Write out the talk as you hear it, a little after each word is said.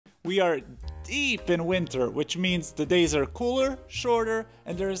We are deep in winter, which means the days are cooler, shorter,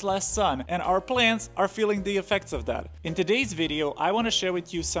 and there is less sun, and our plants are feeling the effects of that. In today's video, I want to share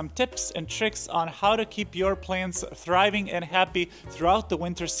with you some tips and tricks on how to keep your plants thriving and happy throughout the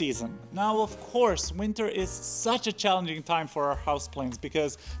winter season. Now, of course, winter is such a challenging time for our houseplants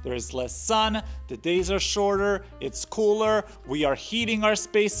because there is less sun, the days are shorter, it's cooler, we are heating our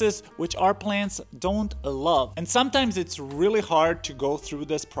spaces, which our plants don't love. And sometimes it's really hard to go through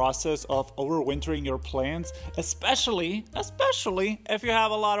this process of overwintering your plants, especially if you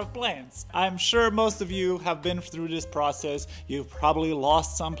have a lot of plants. I'm sure most of you have been through this process. You've probably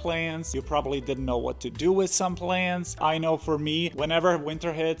lost some plants. You probably didn't know what to do with some plants. I know for me, whenever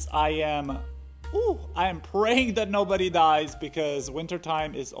winter hits, I am praying that nobody dies because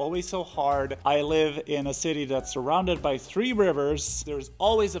wintertime is always so hard. I live in a city that's surrounded by 3 rivers. There's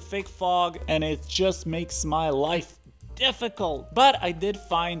always a fake fog and it just makes my life difficult. But I did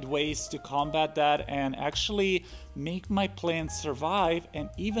find ways to combat that and actually make my plants survive and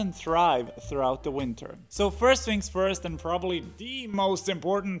even thrive throughout the winter. So first things first, and probably the most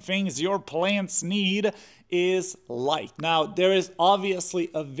important things your plants need is light. Now, there is obviously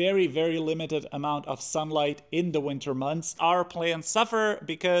a very limited amount of sunlight in the winter months. Our plants suffer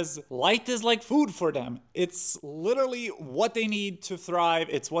because light is like food for them. It's literally what they need to thrive.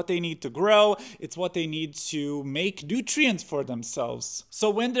 It's what they need to grow. It's what they need to make nutrients for themselves. So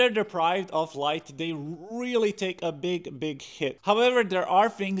when they're deprived of light, they really take a big hit. However, there are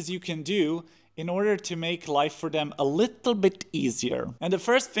things you can do in order to make life for them a little bit easier. And the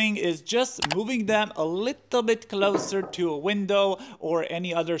first thing is just moving them a little bit closer to a window or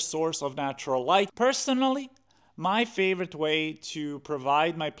any other source of natural light. Personally, my favorite way to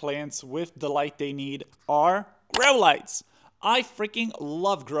provide my plants with the light they need are grow lights. I freaking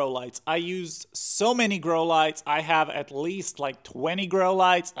love grow lights. I use so many grow lights. I have at least like 20 grow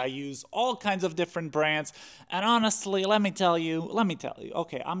lights. I use all kinds of different brands. And honestly, let me tell you,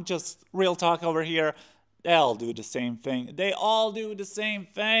 okay, I'm just real talk over here. They all do the same thing. They all do the same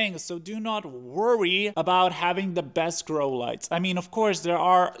thing. So do not worry about having the best grow lights. I mean, of course, there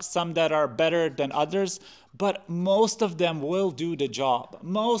are some that are better than others, but most of them will do the job.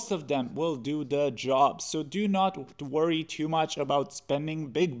 Most of them will do the job. So do not worry too much about spending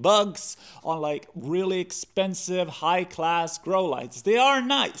big bucks on like really expensive, high-class grow lights. They are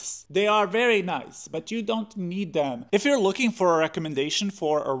nice. They are very nice, but you don't need them. If you're looking for a recommendation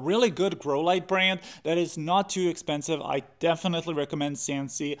for a really good grow light brand that is not too expensive, I definitely recommend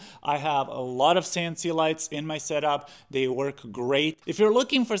Sansi. I have a lot of Sansi lights in my setup. They work great. If you're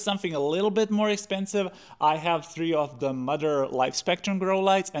looking for something a little bit more expensive, I have 3 of the Mother Life Spectrum grow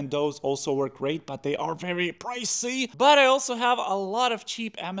lights, and those also work great, but they are very pricey. But I also have a lot of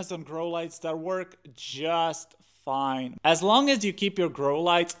cheap Amazon grow lights that work just fine. As long as you keep your grow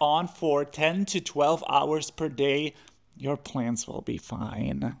lights on for 10 to 12 hours per day, your plants will be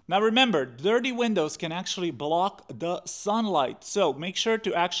fine. Now remember, dirty windows can actually block the sunlight. So make sure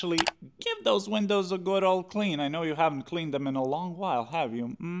to actually give those windows a good old clean. I know you haven't cleaned them in a long while, have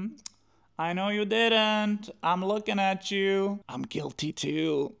you? I know you didn't. I'm looking at you. I'm guilty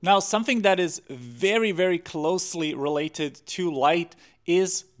too. Now, something that is very closely related to light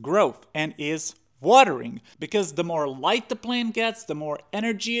is growth and is watering, because the more light the plant gets, the more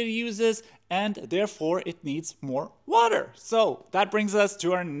energy it uses, and therefore it needs more water. So that brings us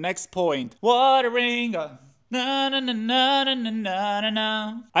to our next point. Watering. I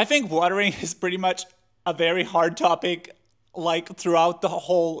think watering is pretty much a very hard topic like throughout the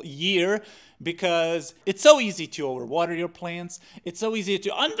whole year, because it's so easy to overwater your plants. It's so easy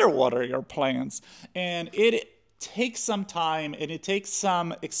to underwater your plants, and it takes some time and it takes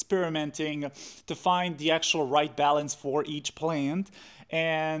some experimenting to find the actual right balance for each plant.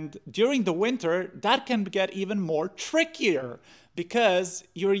 And during the winter, that can get even more trickier because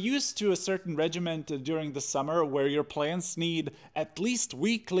you're used to a certain regimen during the summer where your plants need at least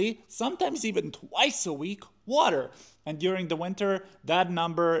weekly, sometimes even twice a week, water. And during the winter, that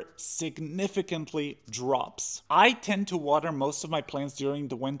number significantly drops. I tend to water most of my plants during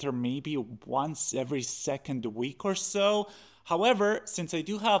the winter maybe once every second week or so. However, since I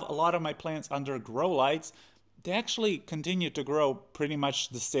do have a lot of my plants under grow lights, they actually continue to grow pretty much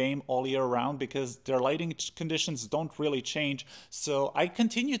the same all year round because their lighting conditions don't really change. So I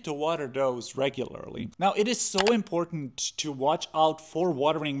continue to water those regularly. Now, it is so important to watch out for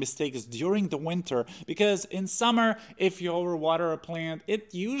watering mistakes during the winter because in summer, if you overwater a plant,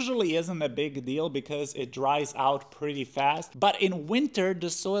 it usually isn't a big deal because it dries out pretty fast. But in winter,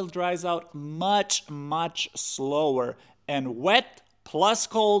 the soil dries out much slower, and wet plus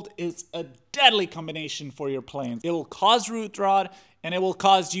cold is a deadly combination for your plants. It will cause root rot, and it will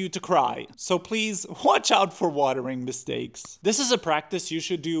cause you to cry. So please watch out for watering mistakes. This is a practice you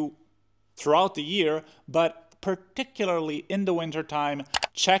should do throughout the year, but particularly in the wintertime,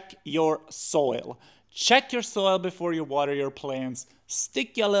 check your soil. Check your soil before you water your plants.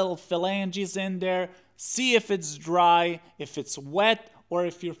 Stick your little phalanges in there. See if it's dry, if it's wet, or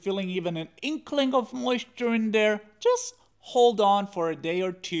if you're feeling even an inkling of moisture in there. Just hold on for a day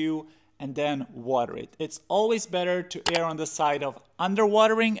or two and then water it. It's always better to err on the side of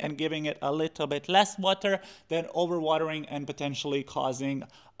underwatering and giving it a little bit less water than overwatering and potentially causing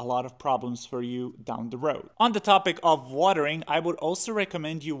a lot of problems for you down the road. On the topic of watering, I would also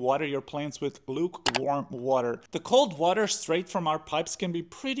recommend you water your plants with lukewarm water. The cold water straight from our pipes can be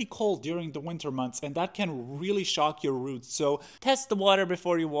pretty cold during the winter months, and that can really shock your roots. So test the water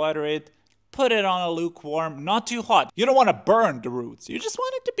before you water it. Put it on a lukewarm, not too hot. You don't want to burn the roots. You just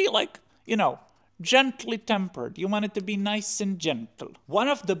want it to be like, you know, gently tempered. You want it to be nice and gentle. One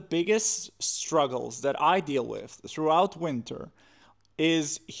of the biggest struggles that I deal with throughout winter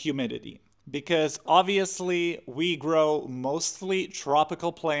is humidity, because obviously we grow mostly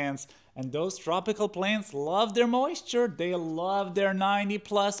tropical plants, and those tropical plants love their moisture. They love their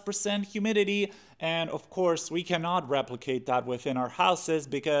 90+% humidity, and of course we cannot replicate that within our houses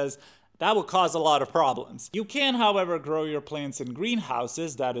because that will cause a lot of problems. You can, however, grow your plants in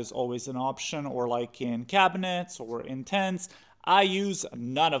greenhouses. That is always an option, or like in cabinets or in tents. I use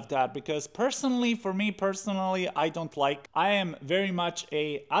none of that because for me personally, I am very much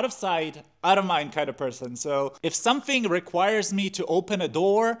a out of sight, out of mind kind of person. So if something requires me to open a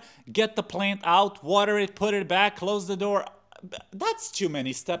door, get the plant out, water it, put it back, close the door, that's too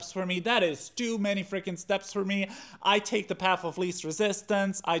many steps for me. That is too many freaking steps for me. I take the path of least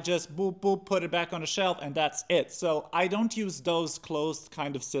resistance. I just boop, boop, put it back on the shelf, and that's it. So I don't use those closed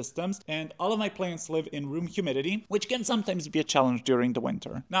kind of systems. And all of my plants live in room humidity, which can sometimes be a challenge during the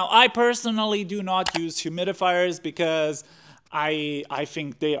winter. Now, I personally do not use humidifiers because I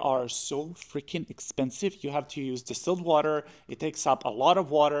think they are so freaking expensive. You have to use distilled water. It takes up a lot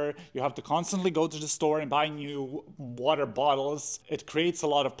of water. You have to constantly go to the store and buy new water bottles. It creates a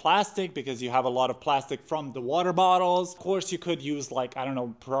lot of plastic because you have a lot of plastic from the water bottles. Of course, you could use like, I don't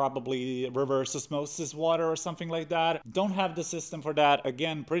know, probably reverse osmosis water or something like that. Don't have the system for that.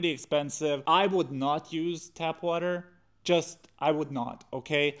 Again, pretty expensive. I would not use tap water. I would not,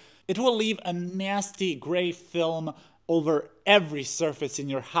 okay? It will leave a nasty gray film over every surface in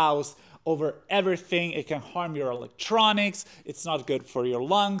your house, over everything. It can harm your electronics. It's not good for your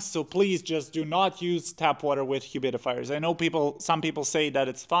lungs. So please just do not use tap water with humidifiers. I know some people say that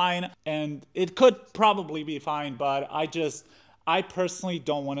it's fine, and it could probably be fine, but I personally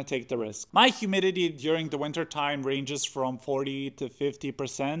don't want to take the risk. My humidity during the winter time ranges from 40 to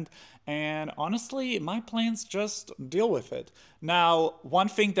 50%, and honestly, my plants just deal with it. Now, one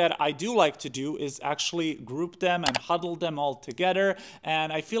thing that I do like to do is actually group them and huddle them all together,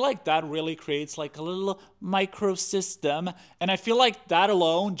 and I feel like that really creates like a little microsystem, and I feel like that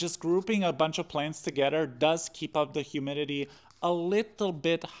alone, just grouping a bunch of plants together, does keep up the humidity a little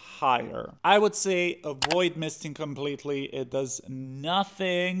bit higher. I would say avoid misting completely. It does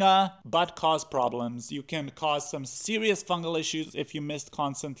nothing but cause problems. You can cause some serious fungal issues if you mist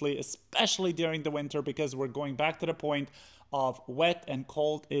constantly, especially during the winter, because we're going back to the point of wet and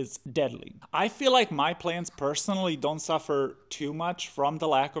cold is deadly. I feel like my plants personally don't suffer too much from the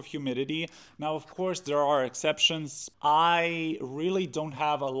lack of humidity. Now, of course, there are exceptions. I really don't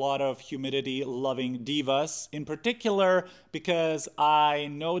have a lot of humidity loving divas, in particular because I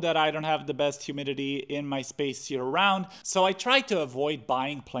know that I don't have the best humidity in my space year round. So I try to avoid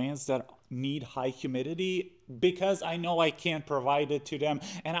buying plants that need high humidity because I know I can't provide it to them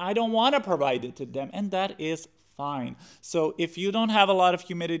and I don't want to provide it to them, and that is fine. So if you don't have a lot of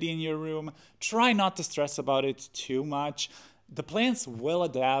humidity in your room, try not to stress about it too much. The plants will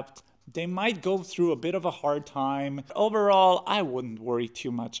adapt. They might go through a bit of a hard time. Overall, I wouldn't worry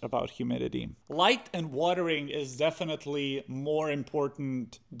too much about humidity. Light and watering is definitely more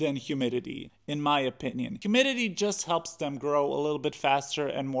important than humidity, in my opinion. Humidity just helps them grow a little bit faster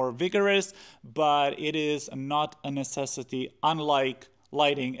and more vigorous, but it is not a necessity, unlike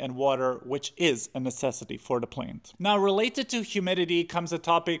lighting and water, which is a necessity for the plant. Now, related to humidity comes a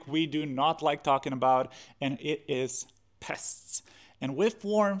topic we do not like talking about, and it is pests. And with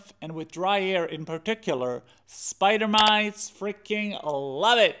warmth and with dry air in particular, spider mites freaking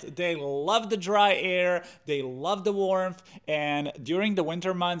love it. They love the dry air, they love the warmth, and during the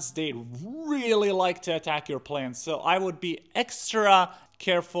winter months, they really like to attack your plants. So I would be extra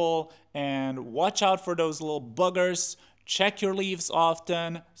careful and watch out for those little buggers. Check your leaves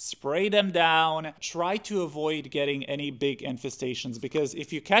often, spray them down, try to avoid getting any big infestations, because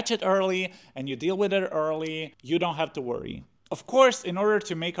if you catch it early and you deal with it early, you don't have to worry. Of course, in order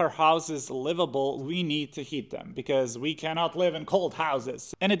to make our houses livable, we need to heat them, because we cannot live in cold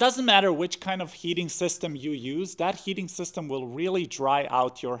houses. And it doesn't matter which kind of heating system you use, that heating system will really dry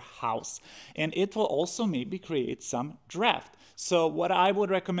out your house. And it will also maybe create some draft. So what I would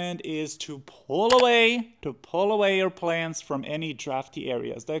recommend is to pull away your plants from any drafty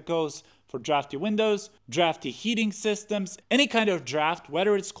areas. That goes for drafty windows, drafty heating systems, any kind of draft,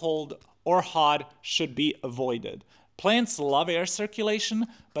 whether it's cold or hot, should be avoided. Plants love air circulation,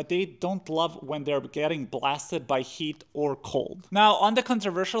 but they don't love when they're getting blasted by heat or cold. Now, on the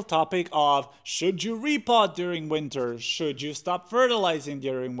controversial topic of should you repot during winter, should you stop fertilizing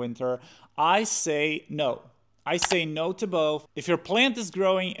during winter, I say no. I say no to both. If your plant is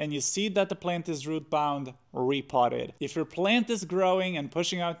growing and you see that the plant is root bound, repot it. If your plant is growing and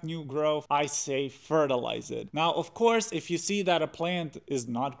pushing out new growth, I say fertilize it. Now, of course, if you see that a plant is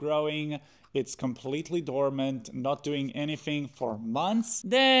not growing, it's completely dormant, not doing anything for months,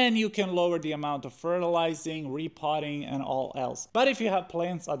 then you can lower the amount of fertilizing, repotting, and all else. But if you have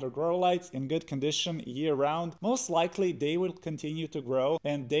plants under grow lights in good condition year round, most likely they will continue to grow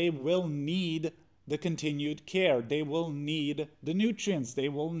and they will need the continued care. They will need the nutrients. They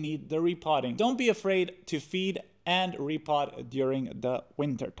will need the repotting. Don't be afraid to feed and repot during the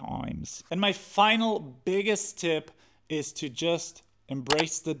winter times. And my final biggest tip is to just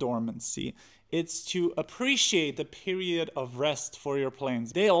embrace the dormancy. It's to appreciate the period of rest for your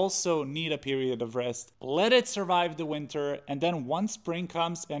plants. They also need a period of rest. Let it survive the winter, and then once spring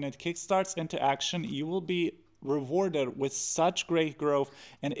comes and it kickstarts into action, you will be rewarded with such great growth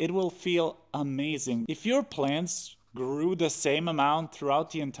and it will feel amazing. If your plants grew the same amount throughout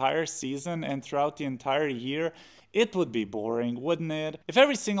the entire season and throughout the entire year, it would be boring, wouldn't it? If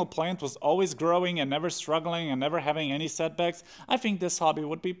every single plant was always growing and never struggling and never having any setbacks, I think this hobby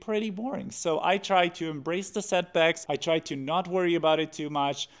would be pretty boring. So I try to embrace the setbacks. I try to not worry about it too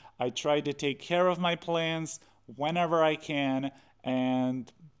much. I try to take care of my plants whenever I can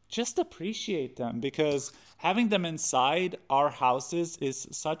and just appreciate them, because having them inside our houses is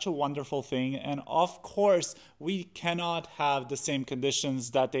such a wonderful thing. And of course, we cannot have the same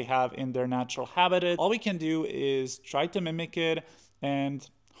conditions that they have in their natural habitat. All we can do is try to mimic it and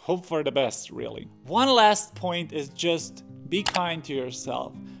hope for the best, really. One last point is just be kind to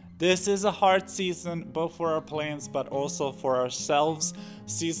yourself. This is a hard season, both for our plants, but also for ourselves.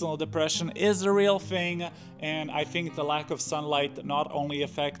 Seasonal depression is a real thing, and I think the lack of sunlight not only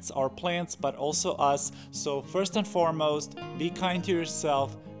affects our plants, but also us. So first and foremost, be kind to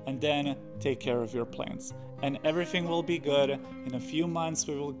yourself, and then take care of your plants. And everything will be good. In a few months,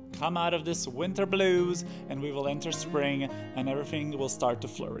 we will come out of this winter blues and we will enter spring and everything will start to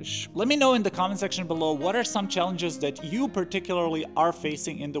flourish. Let me know in the comment section below what are some challenges that you particularly are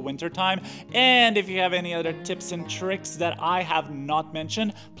facing in the winter time. And if you have any other tips and tricks that I have not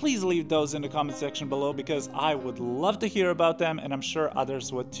mentioned, please leave those in the comment section below, because I would love to hear about them and I'm sure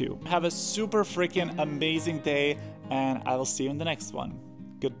others would too. Have a super freaking amazing day and I will see you in the next one.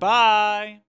 Goodbye!